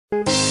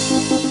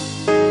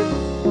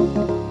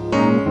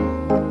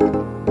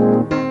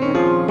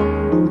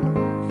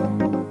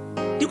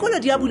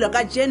di a bula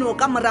ka jeno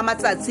ka mora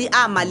matsatsi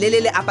a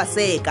malelele a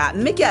paseka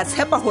mme ke a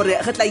tshepa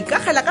gore re tla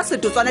ikagela ka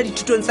setotswana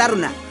dithutong tsa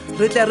rona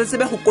re tle re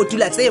tsebe go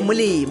kotula tse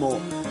molemo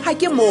ha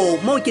ke mo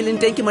ke leng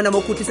teng ke mona mo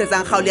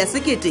khutlisetsang kgaolo ya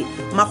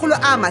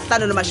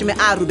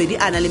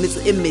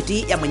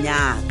 1582 ya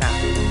Monyaka.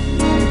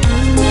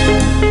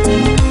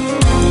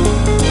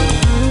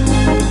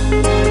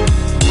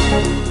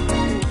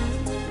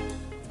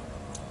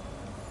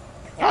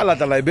 Ala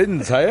tla e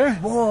bentsha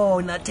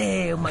bona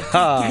tema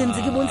ke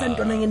ntse ke bontsha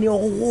ntwana ngene yo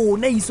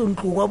rona iso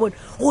ntloga bona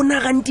rona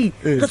ganti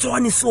re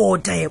tswane so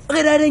time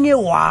re dareng e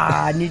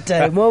one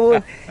time mo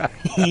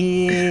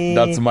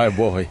That's my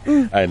boy.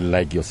 I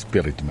like your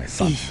spirit, my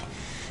son.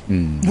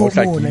 Mo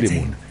tla ke le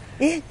mona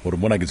gore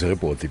mona ke tsere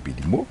potse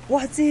pedi mo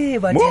wa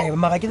tseba tema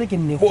mara ke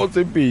nne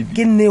potse pedi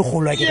ke nne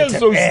golwa ke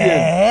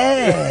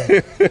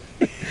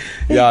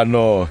ya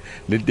no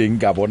le teng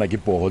ka bona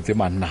ke pogo tse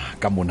manna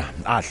ka mona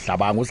a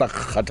hlabang o sa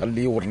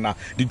kgathalle gore na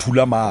di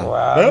thula ma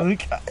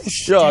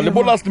ya le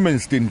bo last man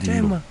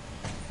standing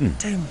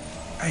tema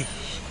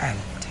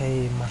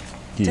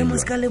tema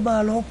ska le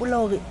balo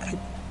hopola gore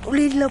o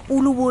le dila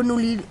pulo bone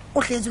o le o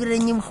hletse ke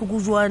reng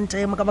mkhoko jwang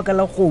tema ka baka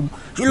la khomo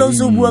jelo o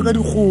so bua ka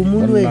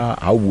dikgomo le wena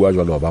ha o bua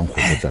jwalo ba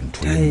nkgopotsa ntho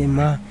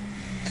tema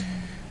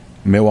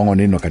me wa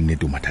ngone no ka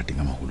nnete o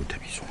mathateng a magolo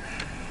Thabiso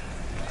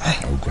a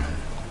utlwa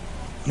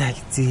na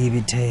ke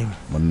tsebe tema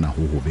monna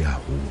ho be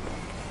haholo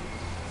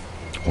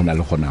gona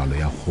le kgonalo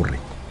ya gore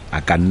a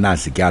ka nna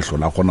se ke a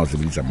hlola gona o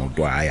sebedisa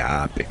maoto a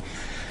ya hape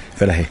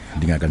fela he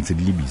dinga ka ntse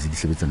di le busy di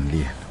sebetsana le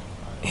yena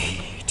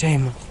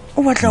tema o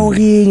batla o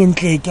reng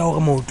entle ke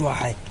gore maoto a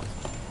hae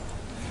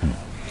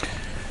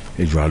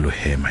e jwalo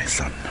he my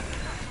son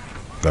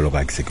jwalo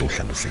ka ke se ke o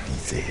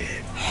hlaloseditse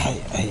hai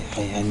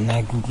nna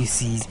ke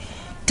utlwisise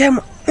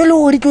tema e le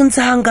gore ke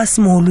ntshang ka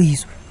small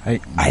iso ai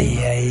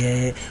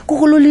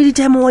go le di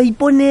time wa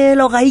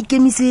iponela ga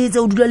ikemisetsa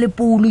o dula le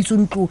polo iso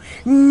ntlo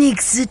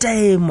next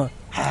time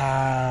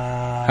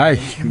hai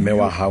me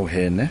wa hao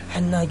hene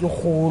nna ke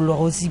golo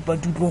go sipa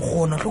tutlo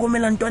gona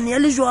tlhokomela ntwane ya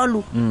le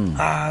jwalo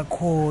a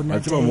khona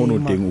tseba mono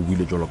teng o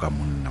buile jwalo ka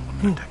monna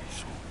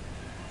Thabiso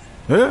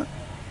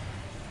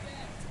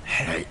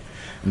hai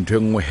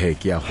ntwe ngwe he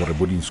ke ya gore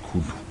boarding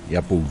school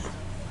ya polo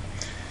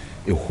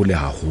e gole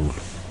haholo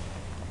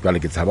jwale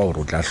ke tshaba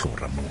gore o tla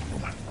hlora mono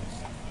man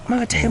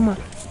ma tema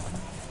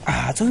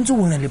tsontse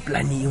bona le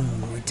plani e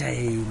nngwe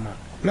tema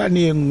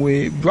plani e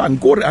nngwe jwang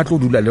gore a tlo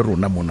dula le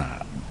rona mona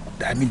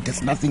I mean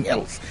there's nothing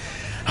else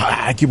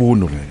ha ke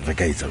bone re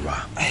ka etsa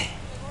jwang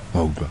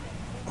wa utlwa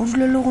o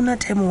dula le rona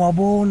tema wa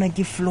bona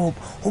ke flop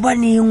hoba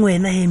ne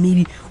ngwena he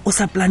maybe o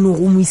sa plani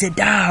go mo ise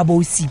dabo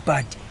o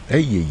sipati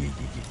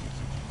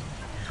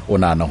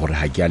ona na gore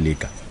ha ke a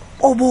leka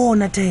o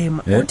bona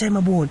tema o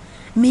tema bona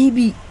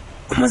maybe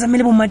mo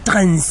zamele bo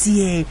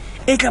matransie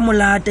e tla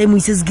molata e mo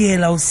ise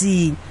sgela o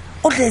sing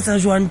o tletsa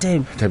jwang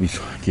time Thabiso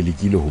ke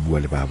lekile ho bua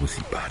le ba bo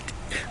sipati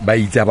ba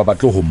itse ba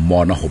batlo ho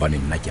mmona go bane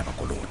nna ke ya ba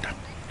kolota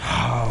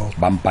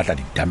ba mpatla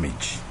di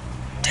damage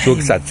so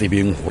ke sa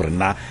tsebeng gore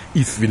na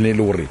ifinele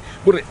gore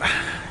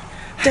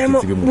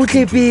tema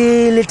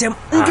botlepele tema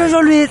ntwe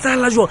jalo etsa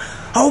la jwa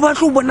ha o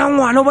batlo bona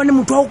ngwana o bane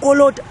motho wa o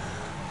kolota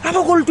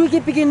aba kolto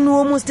ke pikin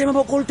no mo sistema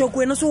ba kolto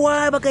ko ena so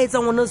wa ba ka etsa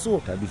ngwana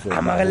so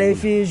amagale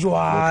fe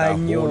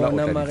jwang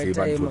yona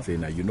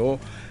maretema you know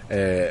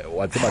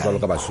wa tseba jalo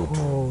ka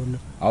Basotho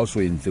ha o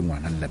so entse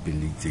ngwana la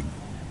peletseng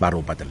ba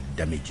ro patala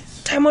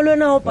damages tema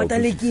lona o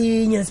patale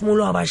kenya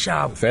smolo ba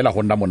shabo fela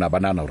go nna mona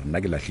banana gore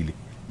nna ke lahlile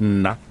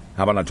nna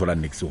ha bana thola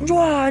next go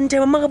jwang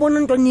tema ma ga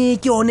bona ntone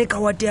ke yone ka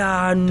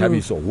wateano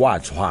Thabiso wa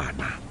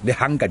tshwana le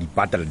hanga di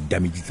patala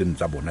damages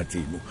tsa bona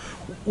tseno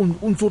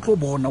o ntse tlo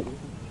bona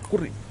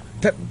gore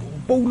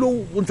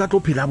Paulo o ntse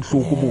tlo phela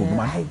bohloko mono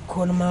man ai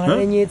khona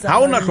marenyetsa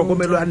ha ona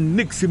hlokomelo ya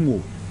nix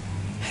mo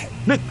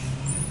nix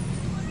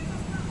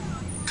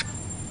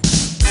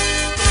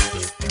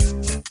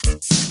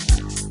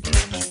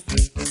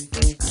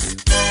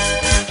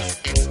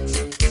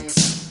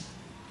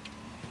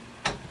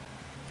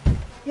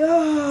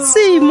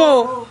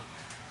Simo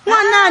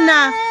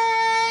ngwanana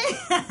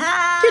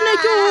ke ne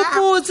ke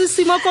hopotse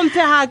Simo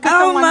compare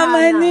ka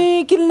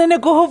mamane ke nne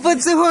go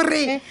hopotse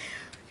hore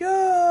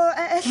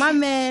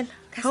mamela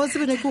ga o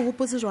tsebe ne ke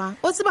hopotse jwang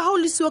o tseba ha o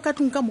lesiwa ka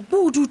tlong ka mo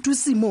bodutu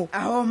Simo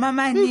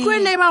mamane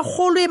nkwene ba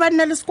golo e ba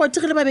nna le squat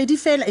re le babedi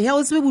fela ya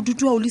o tsebe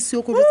bodutu ha o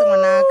lesiwa ko botsa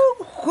ngwanaka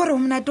gore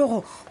mona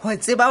go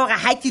tseba gore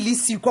ha ke le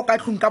siko ka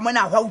tlong ka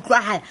mona wa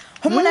utlwahala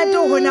ho mona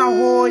hona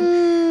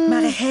hona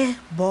mare he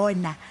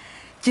bona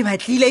ke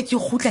batlile ke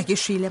gutla ke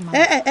shwele mama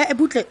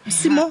butle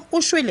Simo o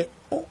shwele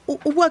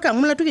o bua ka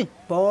molato ke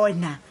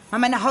bona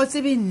mama na ha o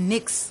tsebe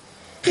nix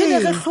ke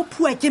ne re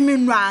hlophuwa ke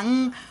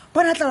menwang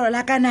bona tlalo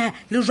la kana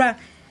le jwa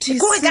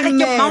go ka re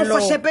ke mang go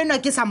shepena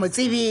ke sa mo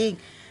tsebeng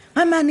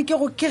mama ne ke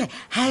go kere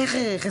ha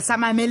re sa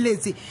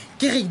mameletse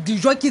ke re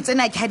dijo ke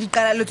tsena ke ha di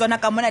qala le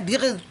tsona ka mona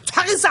di re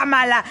tshwarisa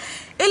mala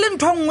e le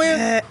nthongwe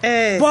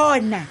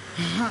bona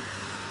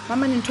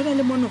mama ne ntona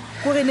le mono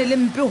go re ne le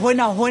mpe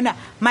hona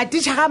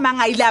matitšha ga mang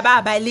a ile ba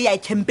le ya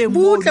campaign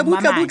mo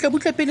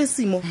butle pele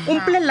Simo o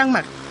mpolellang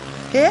mara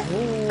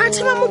a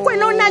thema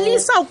Mokoena o na le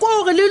isao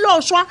ko gore le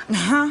loshwa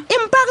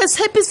empa re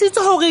tshepisitse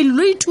gore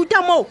lo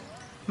ithuta mo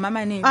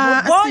mamane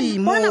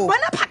Simo.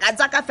 bona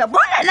phakatsa ka fe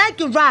bona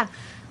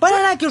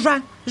la ke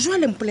jwang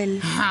jwale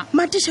mpolelle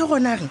matishe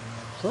gona re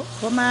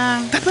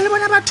bomang kapa le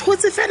bona ba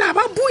thotse fela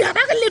ba buya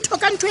ba re letho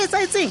ka ntho e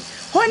tsaetseng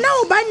hona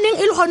o banneng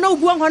e le gona o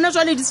buang hona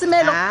jwale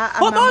disemelo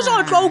go ba o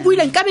jo tlo o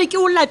buile nka be ke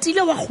o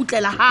latile wa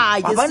khutlela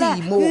hae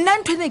Simo nna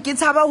ntho ne ke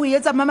tshaba ho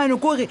etsa mamane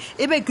ko re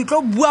ebe ke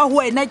tlo bua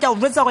ho wena ke o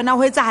jwetsa gona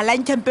ho etsa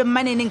halang campaign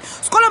maneneng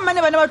sekolo mane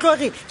bana ba tlo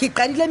re ke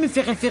qadile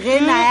meferefere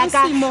na ya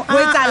ka ho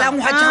etsa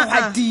lang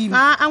hwa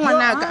tima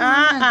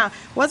ngwanaka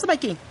wa tseba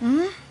keng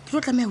ke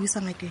tlo tlameha ho isa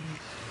ngakeng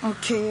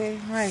okay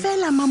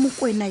fela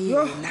Mokoena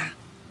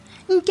yena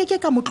nkeke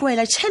ka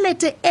motloela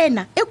tšhelete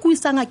ena e go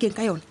isa ngakeng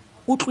ka yona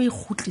o tlo e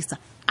khutlisa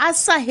a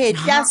sa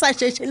hetle a sa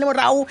sheshe le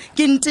morao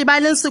ke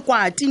ntebaleng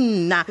sekwati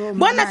nna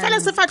bona fela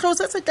sefatlho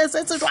se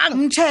se jwang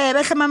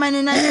mtshebe hle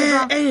mamane na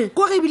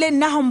go re bile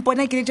nna ha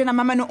mpona ke le tjena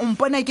mamane o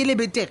mpona ke le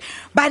betere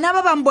bana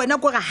ba bang bona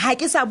go re ha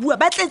ke sa bua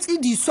ba tletse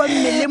diswa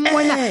mmeleng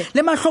mona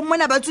le mahlong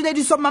mona ba tsule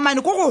diswa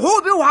mamane go go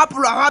hobe ho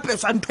hapolwa hape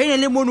swa nthwene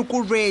le mono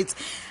go jwetse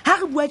ha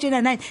re bua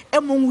tjena nine e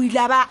mong o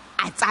ile ba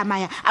a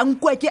tsamaya a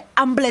nkwa ke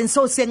ambulance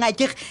o senga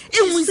ke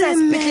e ngwisa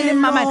sepetleleng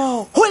mamane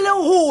ho le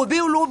hobe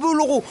o lo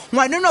go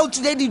ngwana no o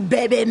tsule di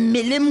bebe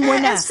mmeleng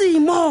mona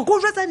Simo go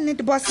jwetsa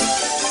nnete boss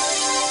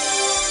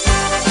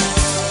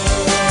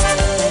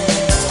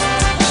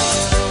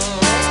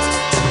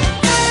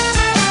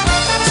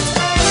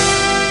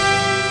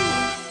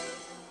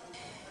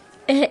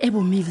bo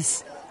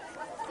Mavis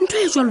ntho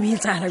e jwa lo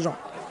etsala jwa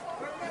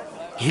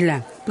hela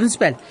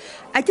principal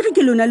a ke re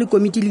ke lona le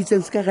committee le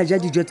tseng ska ga ja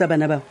dijo tsa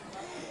bana ba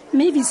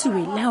Mavis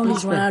we la o le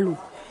jwalo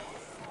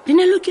le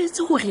ne lo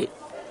ketse gore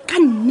ka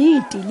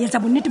nnete le etsa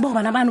bonnete ba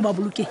bana bano ba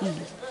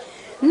bolokehile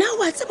nna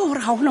wa tseba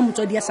gore ha hona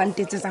motswadi ya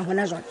santetsetsang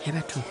hona jwale he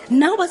batho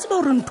nna o ba tseba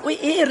gore ntho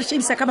e re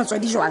shebisa ka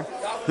batswadi jwale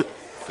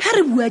ha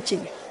re bua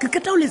tjena ke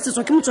keta o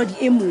letsetswa ke motswadi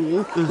e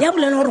mong ya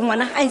bolela gore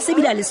ngwana ha e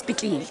sebila le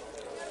sepetlele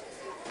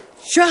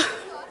sha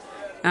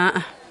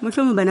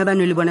motlhomo bana ba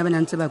no le bona ba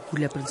ntse ba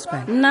kula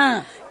principal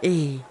nna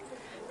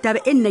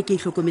taba e nna ke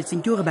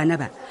hlokometseng ke gore bana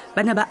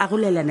ba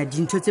arolelana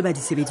dintho tse ba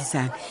di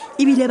sebedisang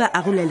ebile ba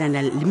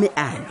arolelana le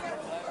mealo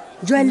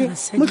jwale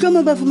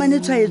motlhomo ba fumane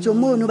tshwaetso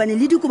mono bane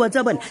le dikobo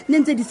tsa bona ne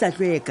ntse di sa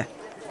hlweka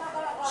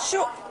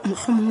sho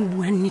motlhomo mo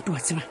bua nnete wa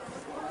tseba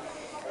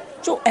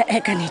jo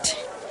ka nnete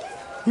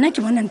nna ke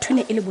bona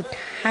nthone e le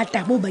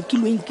bothata bo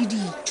bakilweng ke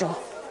dijo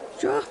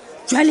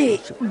jwale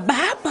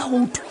ba ho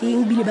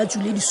thweng bile ba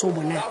tsule diso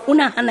bona o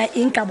nahana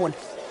eng ka bona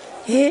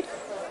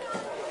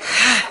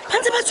ba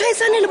ntse ba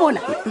tshwaetsane le bona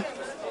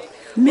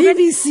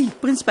maybe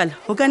principal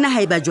ho kana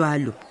ha eba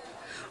jwalo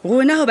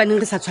rona ho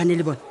baneng re sa tshwane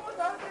le bona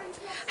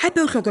hape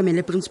o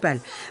hlokomele principal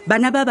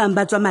bana ba bang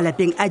ba tswa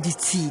malapeng a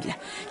ditshila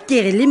ke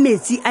re le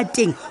metsi a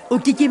teng o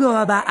kekebe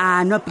wa ba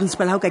anwa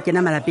principal ha o ka kena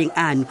malapeng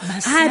ano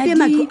hape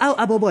matlo ao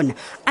a bo bona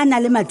a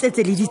na le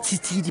matsetse le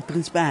ditshitshi di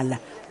principal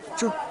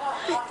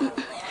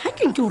ha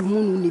ke gore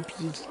mono o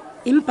nepile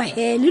empa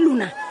le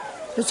lona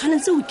le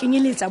tshwanetse o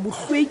kenyeletsa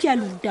bohlweki a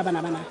le ruta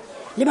bana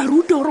le ba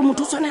ruta gore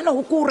motho tshwanela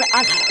go gore a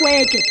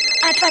hlweke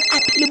a tla a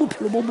phele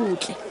bophelo bo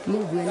botle mo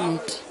bua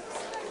nnete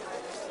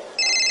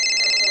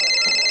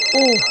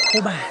go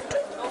batho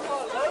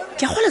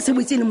ke gola se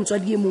botse le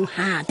motswadi e mong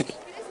hape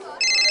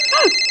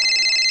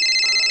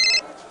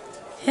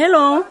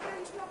hello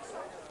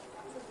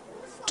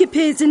ke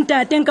phetse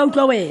ntate nka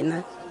utlwa wena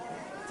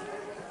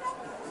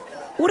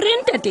o re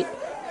ntate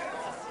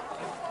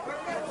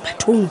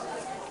bathong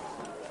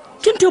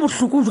ke ntho e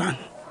bohloko jwang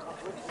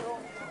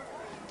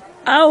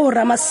ao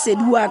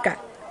ramasedi wa ka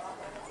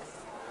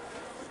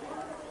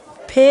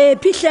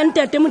Phephi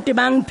hlantate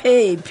motebang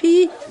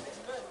Phephi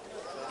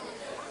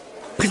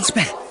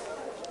principal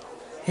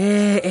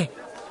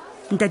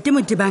ntate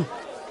motebang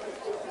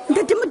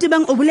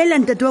o bolela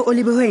ntate wa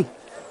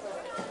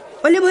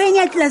Oleboheng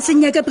ya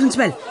tlaseng ya ka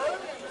principal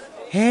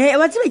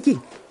wa tseba ke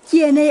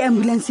ene e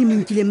ambulance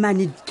minkile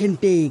mane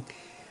campaign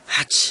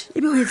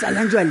ebe ho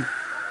etsalang jwale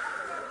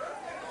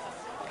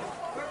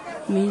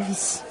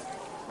Mavis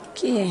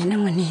ke ena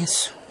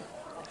ngwaneso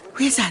ho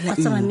etsala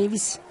tsaba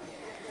Mavis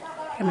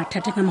ke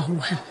mathata ka maholo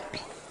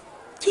hampe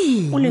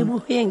ke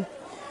Oleboheng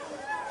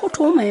o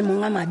thoma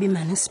maemong a mabe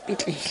mane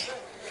sepetlele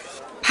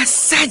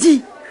basadi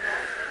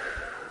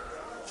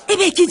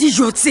ebe ke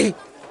dijo tse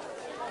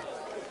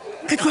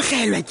ke tlo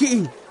hlaelwa ke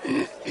eng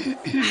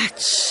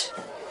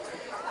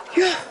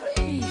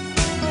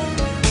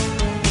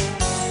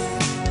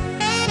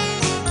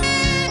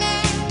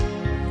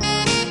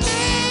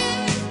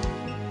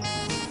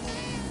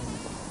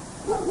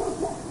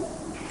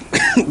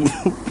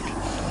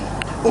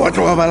o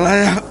tlo wa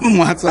balaya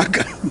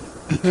moatsaka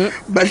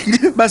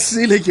ba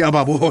sile ke a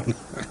ba bona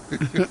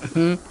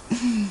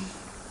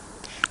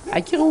a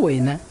ke re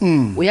wena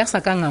o ya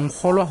sa ka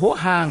ngangkgolwa ho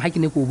hang ha ke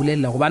ne ko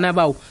bolella go bana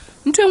bao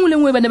ntwe engwe le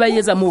engwe ba ne ba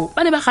etsa moo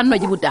ba ne ba kgannwa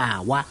ke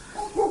botawa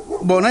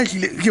bona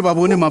ke ba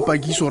bone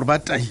mapakiso gore ba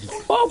taile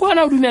o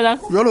kgona o dumela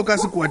jalo ka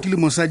sekwati le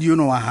mosadi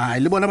yono wa hae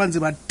le bona ba ntse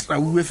ba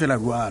trauwe fela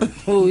jwalo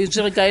o e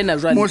tsere ka ena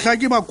jwale mohla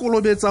ke ba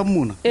kolobetsang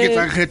mona ke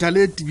tla kgetha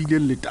le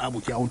tibileng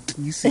letabo ke a o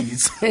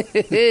tiisetsa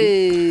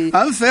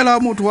a fela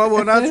motho wa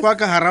bona tswa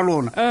ka hara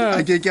lona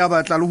a ke a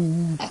batla le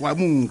utlwa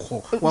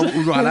monkgo wa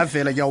jwala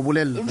fela ke a o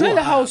bolella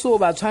jwale ha o so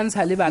ba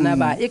tshwantsha le bana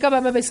ba e ka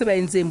ba ba se ba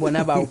entseng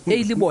bona bao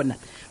e le bona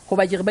go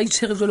ba ke re ba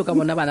itshwere jwalo ka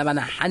bona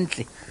bana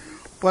hantle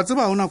wa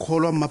tseba ona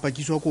kgolwa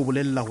mmapakiso ko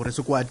bolella gore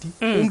sekwati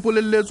o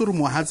mpolelletse gore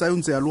mohatsa yo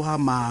ntse ya loga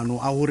maano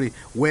a gore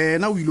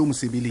wena o ile o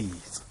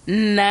mosebeletsa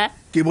nna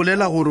ke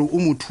bolela gore o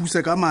mo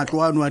thuse ka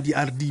matlo ano a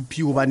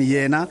di-RDP gobane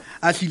yena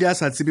a tlile a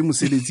sa tsebe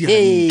mosebetsi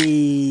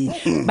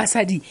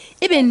basadi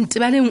e be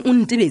ntebaleng o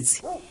ntebetse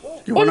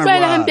o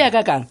ntlwaela gampe ya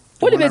ka kang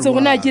o lebetse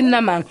gona ke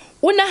nna mang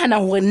o nagana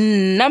gore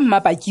nna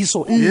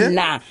mmapakiso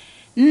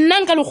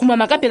nna nka le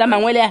khumama ka pela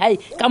mangwele ya hae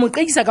ka mo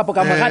qekisa kapo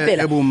ka mo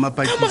rapela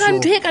ka mo ga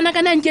ntho e kana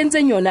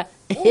nkentseng yona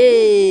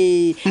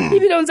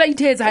ebile o ntsa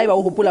ithetsa haeba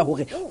o hopola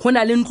hore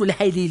hona le ntlo le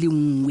hae le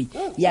nngwe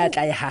ya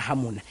tla e haha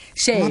mona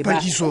sheba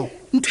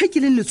ntho e ke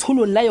le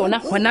letsholong la yona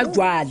hona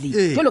jwale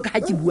jalo ka ha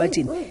ke bua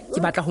tjena ke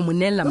batla ho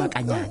monella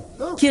makanyane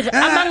ke re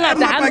a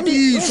mangata hampe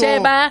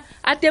sheba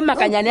a teng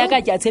makanyane ya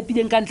ka ke a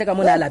tshepileng ka ntle ka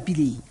mona a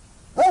lapileng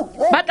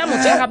batla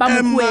motswega ba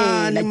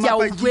mokwela ke a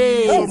o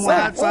jwetsa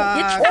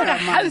e tla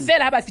ha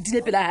fela ha ba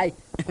fitile pela hae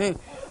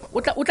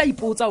o tla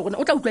ipotsa gore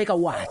o tla utlwa ka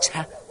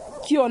watcha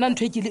ke yona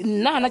ntho e ke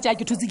nna hana tja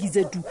ke thotse ke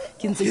itsetu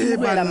ke ntse ke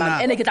buela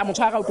mang ene ke tla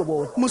motshwara o tlo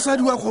bona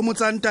mosadi wa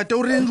kgomotsang tate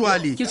o reng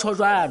jwale ke tsho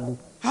jwalo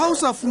ha o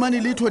sa fumane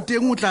letho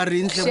teng o tla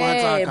reng hle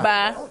moatsaka sheba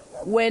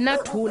wena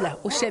thola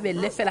o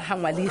shebelle fela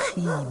hangwa le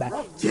khiba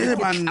ke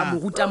a mo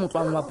ruta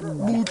motlwang wa puo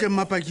butle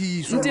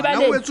mmapakiso na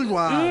o etse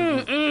jwalo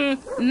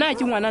nna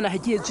ke ngwana na ha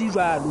ke etse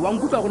jwalo wa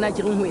nkutlwa gona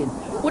ke reng ho wena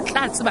o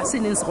tla tseba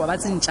seneng se go ba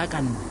tsentša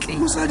ka ntle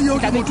mosadi yo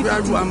ke motho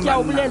ya jwang ke a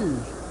o bolella